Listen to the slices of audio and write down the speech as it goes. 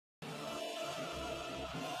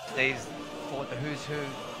Steve's fought the who's who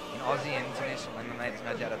in Aussie and international MMA, there's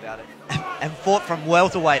no doubt about it. And fought from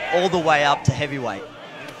welterweight all the way up to heavyweight.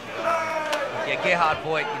 Yeah, Gerhard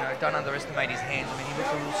Voigt, you know, don't underestimate his hands. I mean, he looks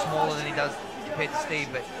a little smaller than he does compared to Steve,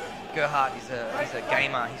 but Gerhard is a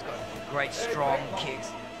gamer. He's got great, strong kicks.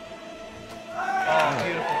 Oh,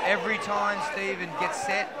 beautiful. Every time Steven gets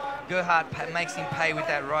set, Gerhard makes him pay with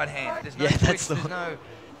that right hand. There's no twitch,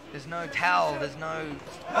 there's no towel, there's no...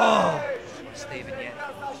 Oh, Steven, yeah.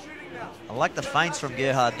 I like the feints from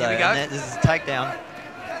Gerhard, though. Here we go. And this is a takedown.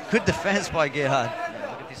 Good defense by Gerhard. Yeah,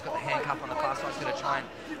 look at this, got the handcuff on the class. He's going to try and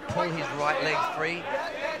pull his right leg free.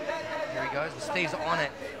 Here he goes. Steve's on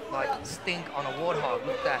it like stink on a warthog.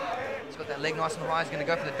 Look at that. He's got that leg nice and high. He's going to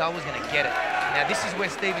go for the double. He's going to get it. Now, this is where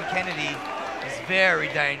Stephen Kennedy is very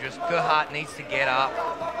dangerous. Gerhard needs to get up.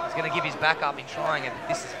 He's going to give his back up in trying it.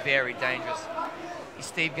 This is very dangerous. Is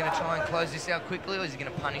Steve going to try and close this out quickly, or is he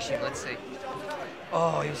going to punish him? Let's see.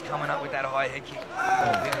 Oh, he was coming up with that high head kick.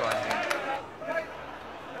 Oh, big right hand.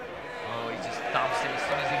 Oh, he just dumps him. As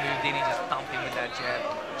soon as he moved in, he just dumped him with that jab.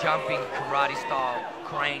 Jumping karate-style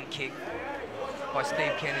crane kick by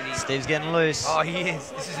Steve Kennedy. Steve's getting loose. Oh, he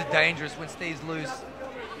is. This is a dangerous when Steve's loose.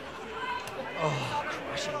 Oh,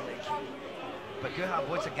 crushing leg kick. But Gerhard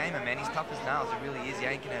Voigt's a gamer, man. He's tough as nails. He really is. He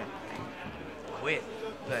ain't going to quit.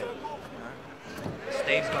 But, you know,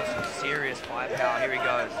 Steve's got some serious firepower. Here he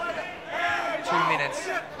goes. 2 minutes,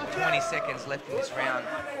 20 seconds left in this round.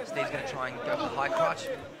 Steve's going to try and go for the high crotch.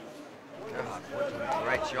 Gerhard Voigt doing a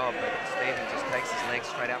great job, but Steven just takes his legs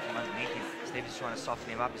straight out from underneath him. Steven's trying to soften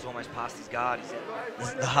him up. He's almost past his guard.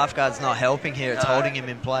 The half guard's not helping here. It's holding him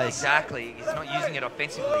in place. Exactly. He's not using it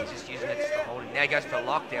offensively. He's just using it just to hold him. Now he goes for a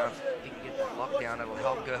lockdown. If he can get the lockdown, it'll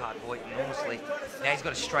help Gerhard Voigt enormously. Now he's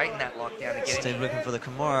got to straighten that lockdown to get him. Steve looking for the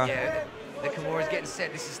Kimura. Yeah, the Kimura's getting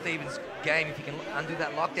set. This is Steven's game. If he can undo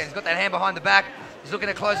that lockdown. He's got that hand behind the back. He's looking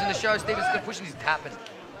at closing the show. Steven's still pushing. He's tapping.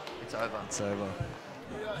 It's over. It's over.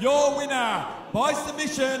 Your winner by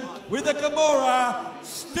submission with the Kimura,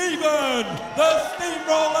 Steven the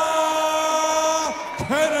Steamroller